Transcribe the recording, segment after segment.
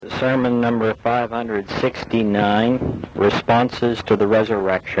sermon number 569, Responses to the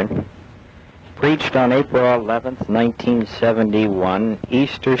Resurrection, preached on April 11th, 1971,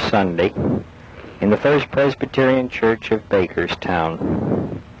 Easter Sunday, in the First Presbyterian Church of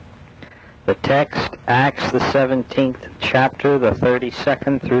Bakerstown. The text, Acts the 17th chapter, the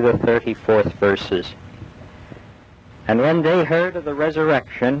 32nd through the 34th verses. And when they heard of the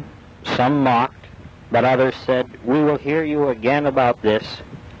resurrection, some mocked, but others said, "We will hear you again about this."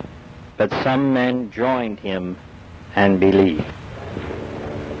 But some men joined him and believed.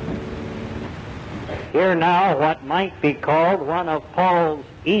 Here now what might be called one of Paul's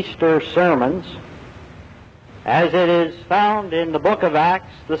Easter sermons, as it is found in the book of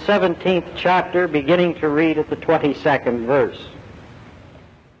Acts, the 17th chapter, beginning to read at the 22nd verse.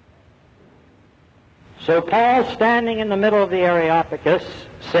 So Paul, standing in the middle of the Areopagus,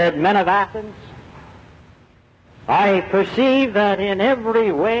 said, "Men of Athens, I perceive that in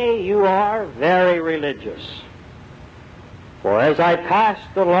every way you are very religious. For as I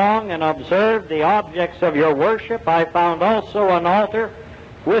passed along and observed the objects of your worship, I found also an altar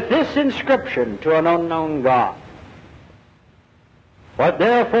with this inscription to an unknown God. What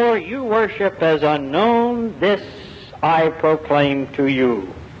therefore you worship as unknown, this I proclaim to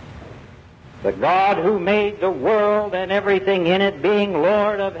you. The God who made the world and everything in it, being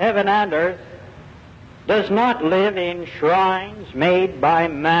Lord of heaven and earth, does not live in shrines made by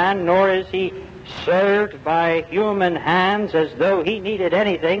man, nor is he served by human hands as though he needed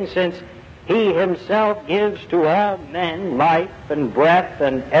anything, since he himself gives to all men life and breath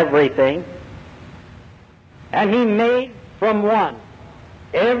and everything. And he made from one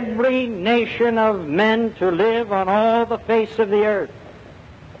every nation of men to live on all the face of the earth,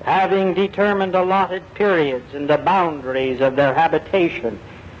 having determined allotted periods and the boundaries of their habitation,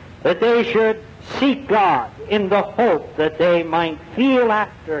 that they should seek God in the hope that they might feel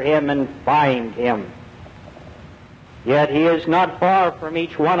after him and find him. Yet he is not far from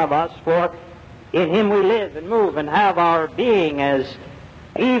each one of us, for in him we live and move and have our being, as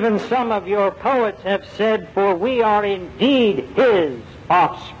even some of your poets have said, for we are indeed his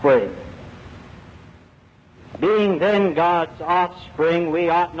offspring. Being then God's offspring, we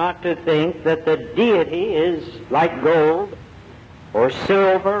ought not to think that the deity is like gold or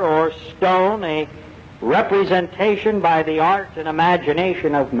silver or stone, a representation by the art and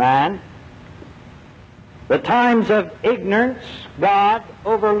imagination of man. The times of ignorance God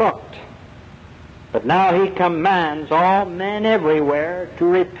overlooked, but now he commands all men everywhere to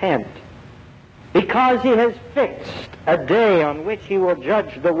repent, because he has fixed a day on which he will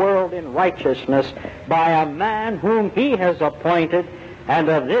judge the world in righteousness by a man whom he has appointed, and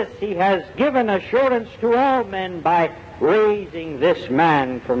of this he has given assurance to all men by raising this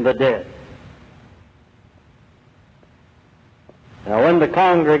man from the dead. Now when the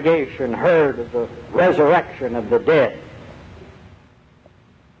congregation heard of the resurrection of the dead,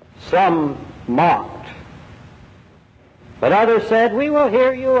 some mocked, but others said, "We will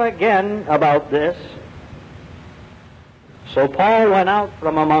hear you again about this." So Paul went out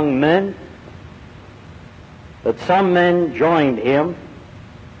from among men, but some men joined him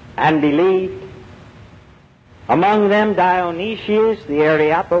and believed. Among them Dionysius the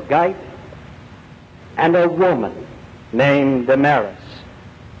Areopagite, and a woman named Damaris,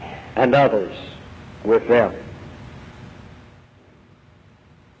 and others with them.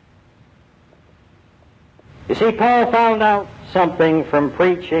 You see, Paul found out something from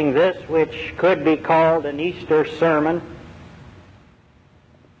preaching this which could be called an Easter sermon.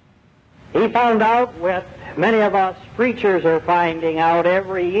 He found out what many of us preachers are finding out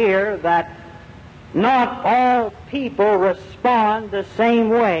every year, that not all people respond the same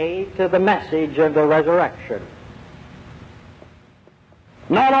way to the message of the resurrection.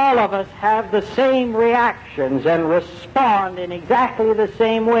 Not all of us have the same reactions and respond in exactly the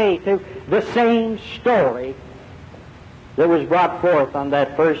same way to the same story that was brought forth on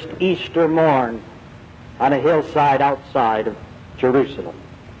that first Easter morn on a hillside outside of Jerusalem.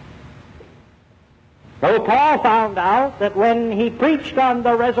 So Paul found out that when he preached on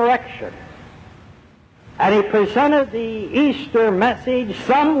the resurrection and he presented the Easter message,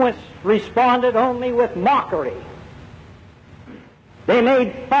 some responded only with mockery. They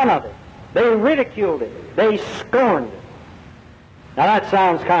made fun of it. They ridiculed it. They scorned it. Now that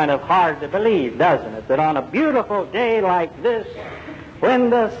sounds kind of hard to believe, doesn't it? That on a beautiful day like this, when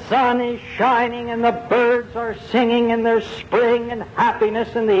the sun is shining and the birds are singing and there's spring and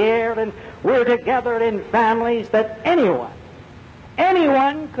happiness in the air and we're together in families, that anyone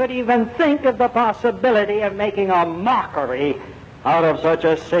could even think of the possibility of making a mockery out of such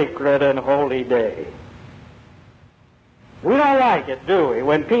a sacred and holy day. We don't like it, do we,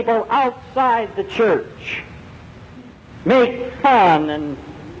 when people outside the church make fun and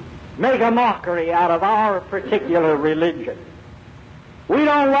make a mockery out of our particular religion. We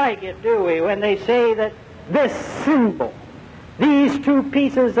don't like it, do we, when they say that this symbol, these two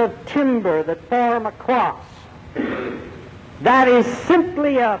pieces of timber that form a cross, that is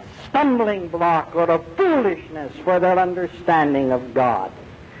simply a stumbling block or a foolishness for their understanding of God.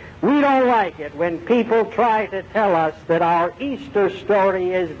 We don't like it when people try to tell us that our Easter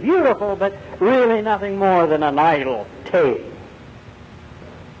story is beautiful, but really nothing more than an idle tale.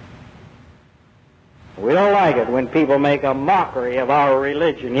 We don't like it when people make a mockery of our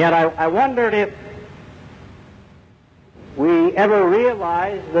religion. Yet I wondered if we ever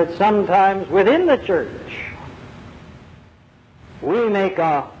realized that sometimes within the church we make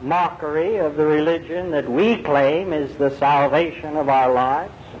a mockery of the religion that we claim is the salvation of our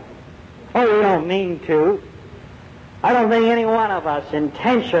lives. Oh, we don't mean to. I don't think any one of us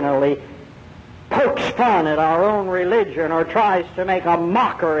intentionally pokes fun at our own religion or tries to make a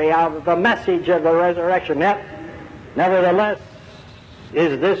mockery out of the message of the resurrection. Yet, nevertheless,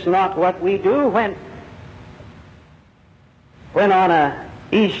 is this not what we do when on a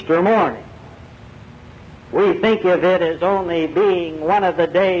Easter morning we think of it as only being one of the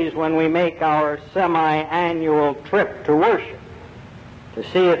days when we make our semi-annual trip to worship to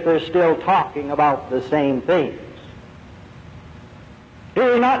see if they're still talking about the same things?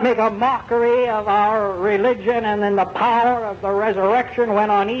 Do we not make a mockery of our religion and then the power of the resurrection when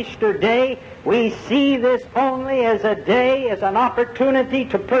on Easter Day we see this only as a day, as an opportunity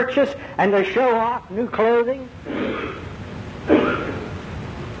to purchase and to show off new clothing?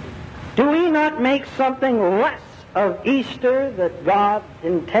 Do we not make something less of Easter that God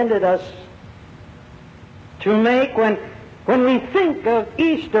intended us to make when we think of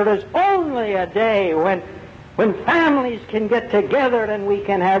Easter as only a day when families can get together and we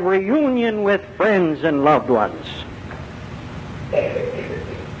can have reunion with friends and loved ones?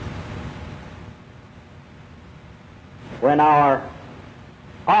 When our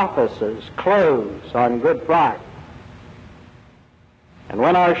offices close on Good Friday, and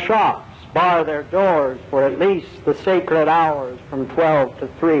when our shops bar their doors for at least the sacred hours from 12 to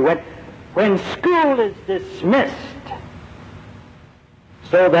 3, when school is dismissed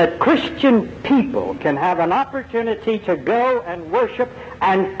so that Christian people can have an opportunity to go and worship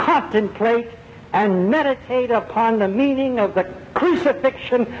and contemplate and meditate upon the meaning of the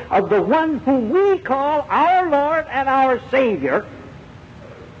crucifixion of the one whom we call our Lord and our Savior,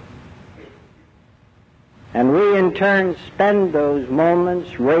 and we in turn spend those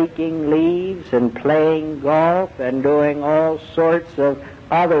moments raking leaves and playing golf and doing all sorts of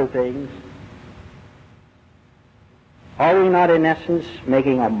other things, are we not in essence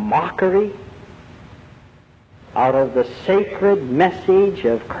making a mockery out of the sacred message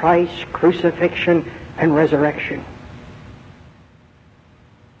of Christ's crucifixion and resurrection?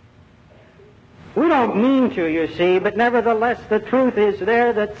 We don't mean to, you see, but nevertheless the truth is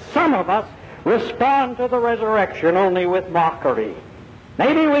there that some of us respond to the resurrection only with mockery.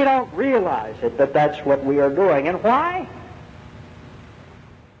 Maybe we don't realize it, but that's what we are doing. And why?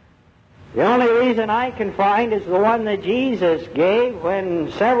 The only reason I can find is the one that Jesus gave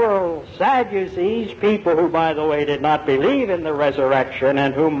when several Sadducees, people who, by the way, did not believe in the resurrection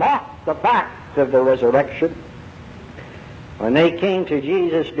and who mocked the fact of the resurrection, when they came to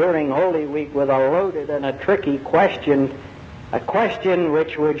Jesus during Holy Week with a loaded and a tricky question, a question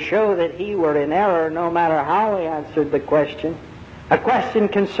which would show that he were in error no matter how he answered the question, a question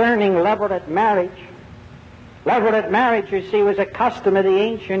concerning levirate marriage. Levirate marriage, you see, was a custom of the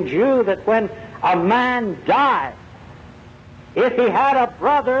ancient Jew that when a man died, if he had a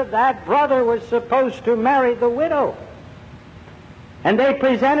brother, that brother was supposed to marry the widow. And they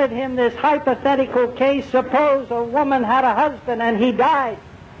presented him this hypothetical case. Suppose a woman had a husband and he died,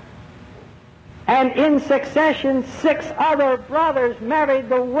 and in succession 6 other brothers married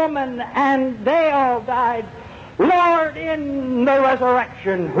the woman and they all died. Lord, in the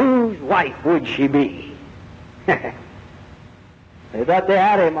resurrection, whose wife would she be? They thought they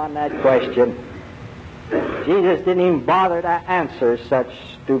had him on that question. Jesus didn't even bother to answer such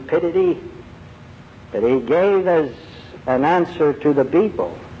stupidity, but he gave us an answer to the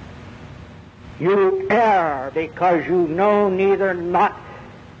people. You err because you know neither not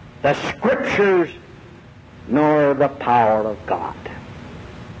the Scriptures nor the power of God.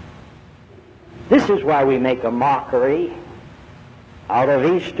 This is why we make a mockery out of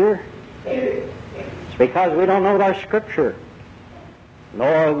Easter. It's because we don't know our Scripture,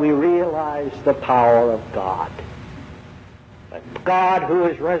 nor we realize the power of God. But God who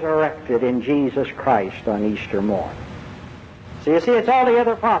is resurrected in Jesus Christ on Easter morning. So you see, it's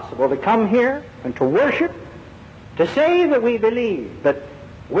altogether possible to come here and to worship, to say that we believe, but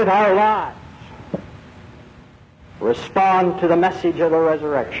with our lives respond to the message of the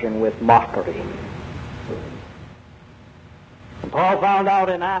resurrection with mockery. And Paul found out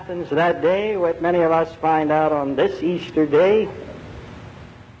in Athens that day what many of us find out on this Easter day,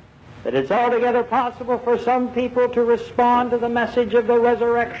 that it's altogether possible for some people to respond to the message of the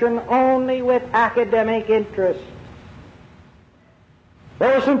resurrection only with academic interest.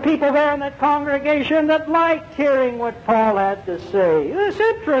 There were some people there in that congregation that liked hearing what Paul had to say. This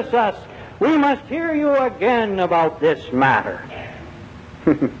interests us. We must hear you again about this matter.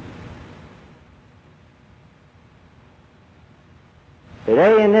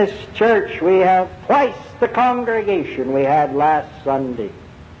 Today in this church we have twice the congregation we had last Sunday.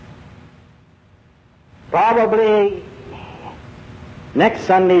 Probably next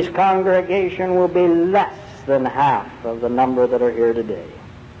Sunday's congregation will be less than half of the number that are here today.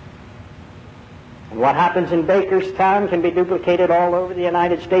 And what happens in Bakerstown can be duplicated all over the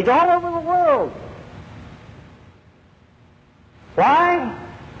United States, all over the world. Why?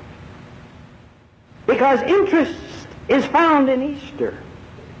 Because interest is found in Easter.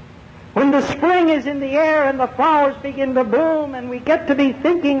 When the spring is in the air and the flowers begin to bloom and we get to be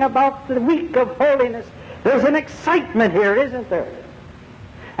thinking about the week of holiness, there's an excitement here, isn't there?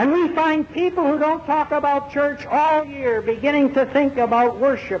 And we find people who don't talk about church all year beginning to think about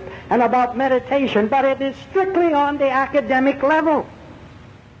worship and about meditation, but it is strictly on the academic level.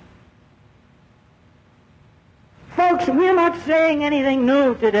 Folks, we're not saying anything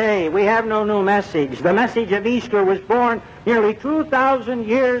new today. We have no new message. The message of Easter was born nearly 2,000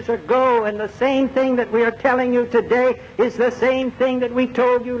 years ago, and the same thing that we are telling you today is the same thing that we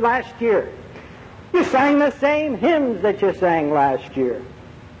told you last year. You sang the same hymns that you sang last year.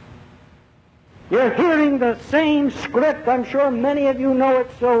 You're hearing the same script. I'm sure many of you know it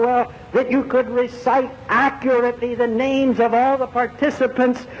so well that you could recite accurately the names of all the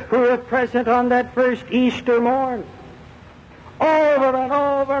participants who were present on that first Easter morn. Over and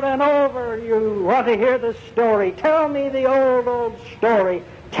over and over, you want to hear the story. Tell me the old story.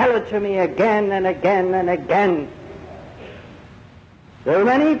 Tell it to me again and again and again. There are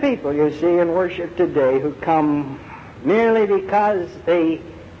many people, you see, in worship today who come merely because they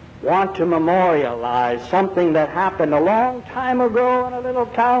want to memorialize something that happened a long time ago in a little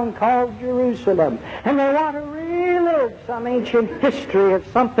town called Jerusalem. And they want to relive some ancient history of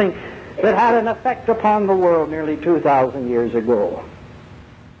something that had an effect upon the world nearly 2,000 years ago.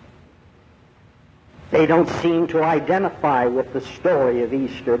 They don't seem to identify with the story of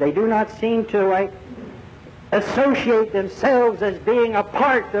Easter. They do not seem to associate themselves as being a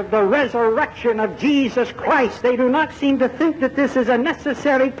part of the resurrection of Jesus Christ. They do not seem to think that this is a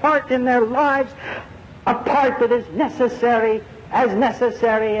necessary part in their lives, a part that is necessary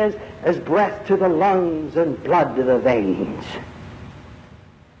as breath to the lungs and blood to the veins.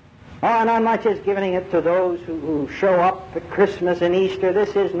 Oh, and I'm not just giving it to those who show up at Christmas and Easter.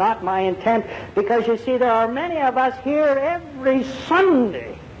 This is not my intent, because you see, there are many of us here every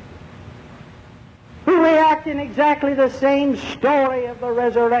Sunday who react in exactly the same story of the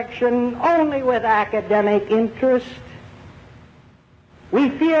resurrection, only with academic interest. We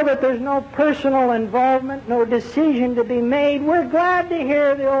feel that there's no personal involvement, no decision to be made. We're glad to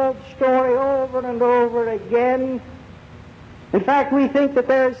hear the old story over and over again. In fact, we think that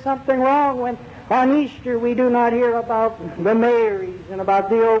there is something wrong when on Easter we do not hear about the Marys and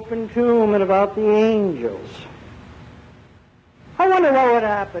about the open tomb and about the angels. I wonder what would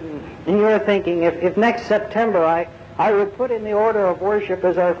happen in your thinking if next September I would put in the order of worship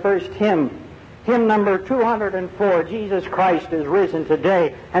as our first hymn number 204, Jesus Christ is risen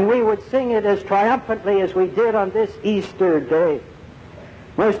today, and we would sing it as triumphantly as we did on this Easter day.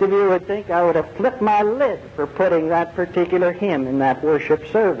 Most of you would think I would have flipped my lid for putting that particular hymn in that worship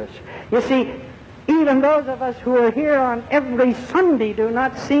service. You see, even those of us who are here on every Sunday do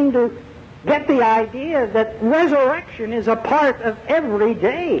not seem to get the idea that resurrection is a part of every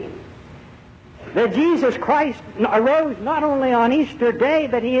day. That Jesus Christ arose not only on Easter Day,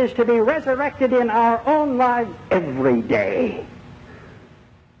 but he is to be resurrected in our own lives every day.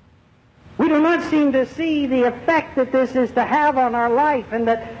 We do not seem to see the effect that this is to have on our life, and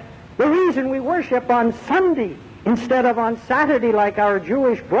that the reason we worship on Sunday instead of on Saturday like our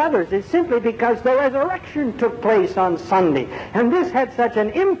Jewish brothers is simply because the resurrection took place on Sunday. And this had such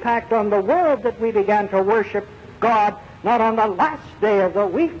an impact on the world that we began to worship God not on the last day of the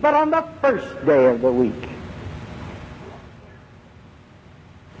week, but on the first day of the week.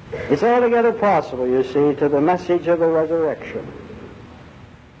 It's altogether possible, you see, to the message of the resurrection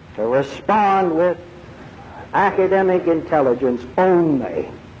to respond with academic intelligence only,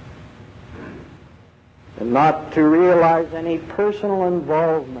 and not to realize any personal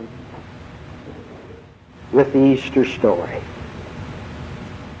involvement with the Easter story.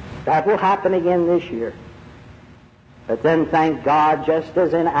 That will happen again this year. But then, thank God, just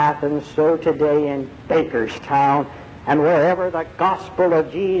as in Athens, so today in Bakerstown, and wherever the gospel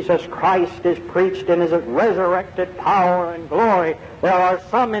of Jesus Christ is preached in his resurrected power and glory, there are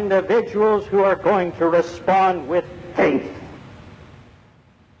some individuals who are going to respond with faith.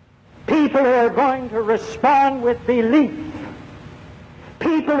 People who are going to respond with belief.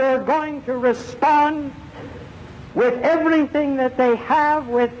 People who are going to respond with everything that they have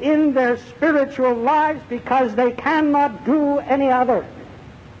within their spiritual lives, because they cannot do any other.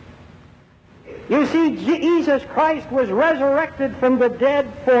 You see, Jesus Christ was resurrected from the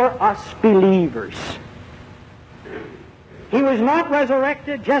dead for us believers. He was not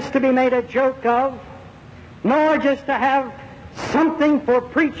resurrected just to be made a joke of, nor just to have something for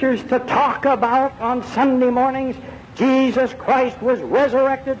preachers to talk about on Sunday mornings. Jesus Christ was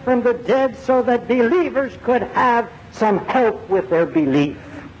resurrected from the dead so that believers could have some help with their belief.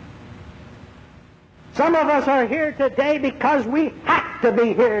 Some of us are here today because we have to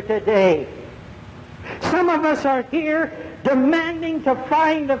be here today. Some of us are here demanding to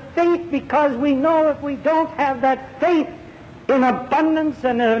find a faith because we know if we don't have that faith in abundance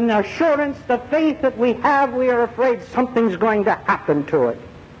and in assurance, the faith that we have, we are afraid something's going to happen to it.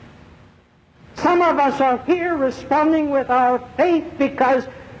 Some of us are here responding with our faith because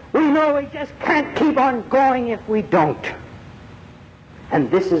we know we just can't keep on going if we don't. And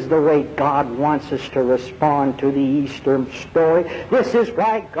this is the way God wants us to respond to the Easter story. This is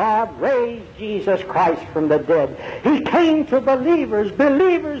why God raised Jesus Christ from the dead. He came to believers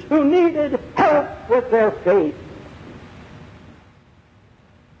who needed help with their faith.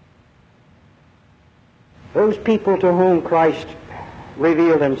 Those people to whom Christ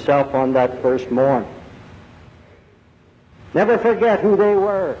revealed himself on that first morn. Never forget who they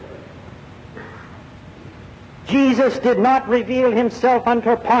were. Jesus did not reveal himself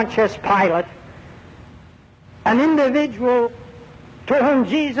unto Pontius Pilate, an individual to whom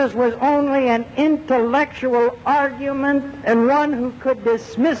Jesus was only an intellectual argument and one who could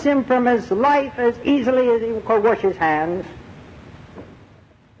dismiss him from his life as easily as he could wash his hands.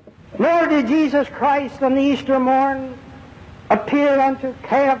 Nor did Jesus Christ on the Easter morn appear unto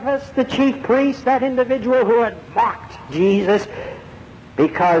Caiaphas, the chief priest, that individual who had mocked Jesus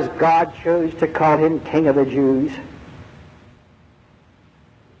because God chose to call him King of the Jews.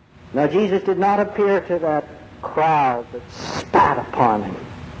 Now, Jesus did not appear to that crowd that spat upon him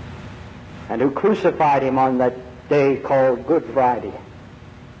and who crucified him on that day called Good Friday.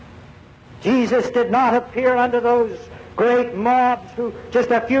 Jesus did not appear unto those great mobs who just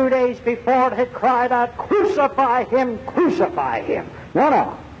a few days before had cried out, "Crucify him, crucify him."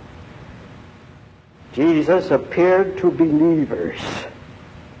 No. Jesus appeared to believers,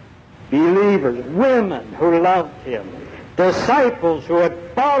 women who loved him, disciples who had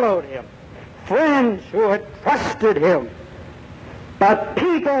followed him, friends who had trusted him, but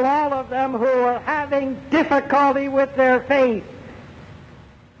people, all of them, who were having difficulty with their faith.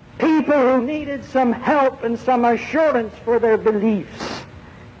 People who needed some help and some assurance for their beliefs.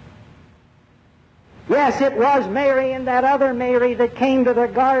 Yes, it was Mary and that other Mary that came to the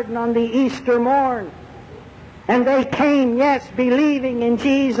garden on the Easter morn. And they came, yes, believing in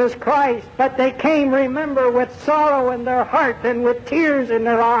Jesus Christ, but they came, remember, with sorrow in their heart and with tears in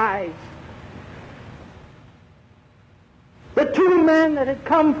their eyes. The two men that had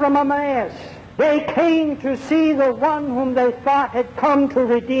come from Emmaus, they came to see the one whom they thought had come to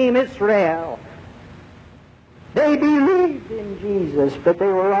redeem Israel. They believed in Jesus, but they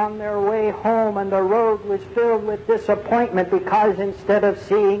were on their way home, and the road was filled with disappointment because instead of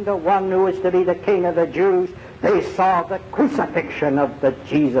seeing the one who was to be the King of the Jews, they saw the crucifixion of the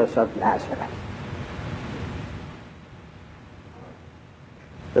Jesus of Nazareth.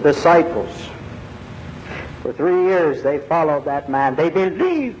 The disciples, for 3 years they followed that man. They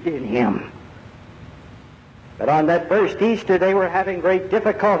believed in him. But on that first Easter, they were having great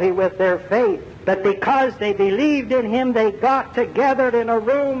difficulty with their faith. But because they believed in him, they got together in a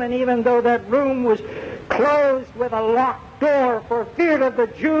room, and even though that room was closed with a locked door for fear of the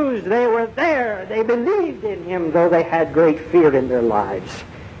Jews, they were there. They believed in him, though they had great fear in their lives.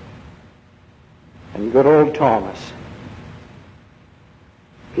 And good old Thomas,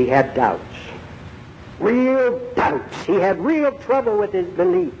 he had doubts. Real doubts. He had real trouble with his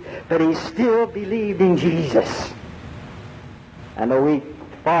belief, but he still believed in Jesus. And the week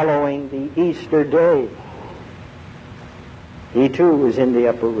following the Easter day, he too was in the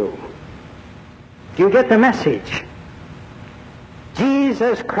upper room. Do you get the message?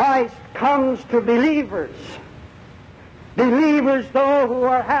 Jesus Christ comes to believers. Believers, though, who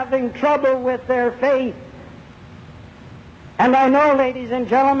are having trouble with their faith. And I know, ladies and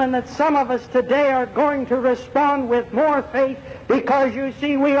gentlemen, that some of us today are going to respond with more faith because, you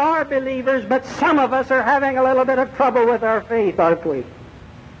see, we are believers, but some of us are having a little bit of trouble with our faith, aren't we?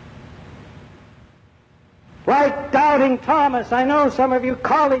 Like doubting Thomas, I know some of you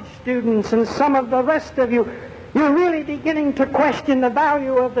college students and some of the rest of you, you're really beginning to question the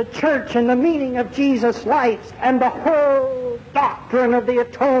value of the church and the meaning of Jesus' life and the whole doctrine of the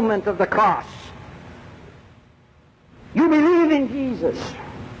atonement of the cross. You believe in Jesus,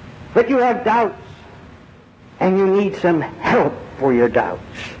 but you have doubts, and you need some help for your doubts.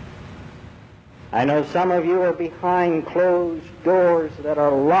 I know some of you are behind closed doors that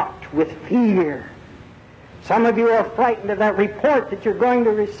are locked with fear. Some of you are frightened of that report that you're going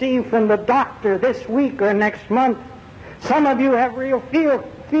to receive from the doctor this week or next month. Some of you have real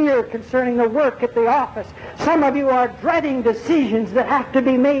fear concerning the work at the office. Some of you are dreading decisions that have to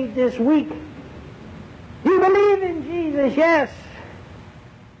be made this week. You believe in Jesus, yes.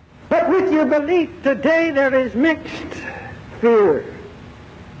 But with your belief today there is mixed fear.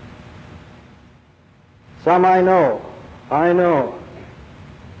 Some I know, are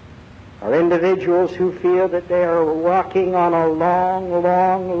individuals who feel that they are walking on a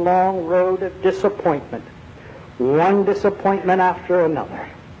long road of disappointment. One disappointment after another.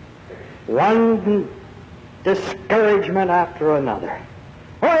 One discouragement after another.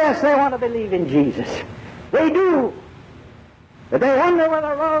 Oh yes, they want to believe in Jesus. They do. But they wonder where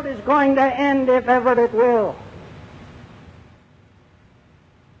the road is going to end, if ever it will.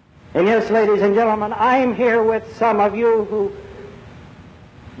 And yes, ladies and gentlemen, I'm here with some of you who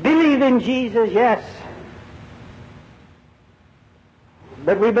believe in Jesus, yes.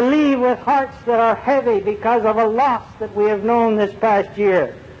 But we believe with hearts that are heavy because of a loss that we have known this past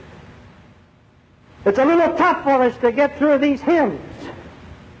year. It's a little tough for us to get through these hymns.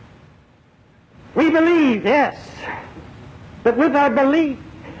 We believe, yes. But with our belief,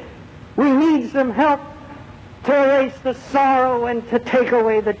 we need some help to erase the sorrow and to take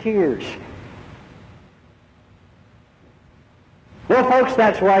away the tears. Well, folks,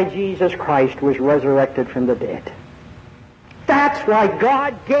 that's why Jesus Christ was resurrected from the dead. That's why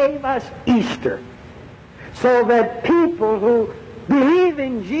God gave us Easter. So that people who believe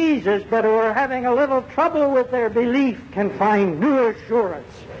in Jesus but who are having a little trouble with their belief can find new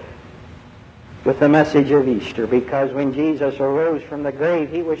assurance with the message of Easter. Because when Jesus arose from the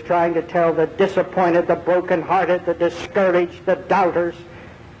grave, he was trying to tell the disappointed, the brokenhearted, the discouraged, the doubters.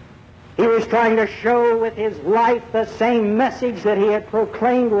 He was trying to show with his life the same message that he had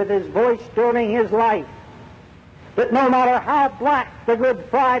proclaimed with his voice during his life. That no matter how black the Good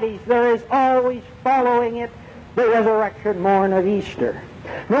Fridays, there is always following it the resurrection morn of Easter.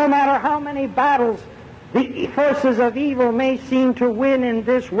 No matter how many battles the forces of evil may seem to win in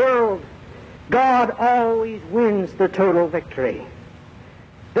this world, God always wins the total victory.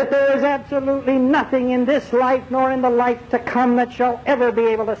 That there is absolutely nothing in this life nor in the life to come that shall ever be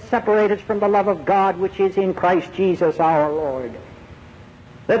able to separate us from the love of God which is in Christ Jesus our Lord.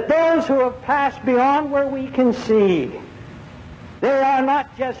 That those who have passed beyond where we can see, they are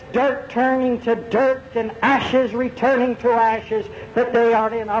not just dirt turning to dirt and ashes returning to ashes, that they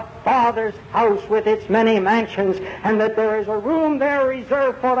are in a Father's house with its many mansions, and that there is a room there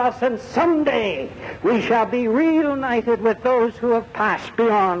reserved for us, and someday we shall be reunited with those who have passed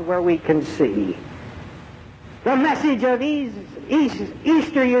beyond where we can see. The message of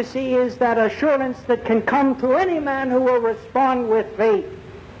Easter, you see, is that assurance that can come to any man who will respond with faith.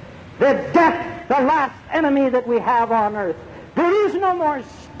 That death, the last enemy that we have on earth, there is no more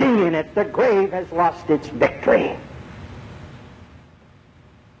sting in it. The grave has lost its victory.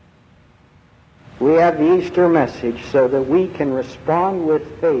 We have the Easter message so that we can respond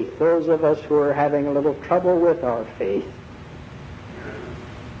with faith, those of us who are having a little trouble with our faith,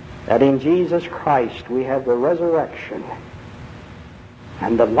 that in Jesus Christ we have the resurrection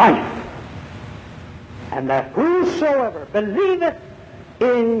and the life, and that whosoever believeth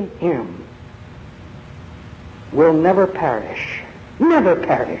in him will never perish,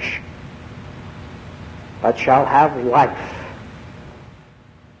 but shall have life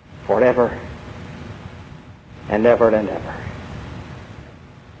forever and ever and ever.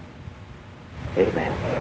 Amen.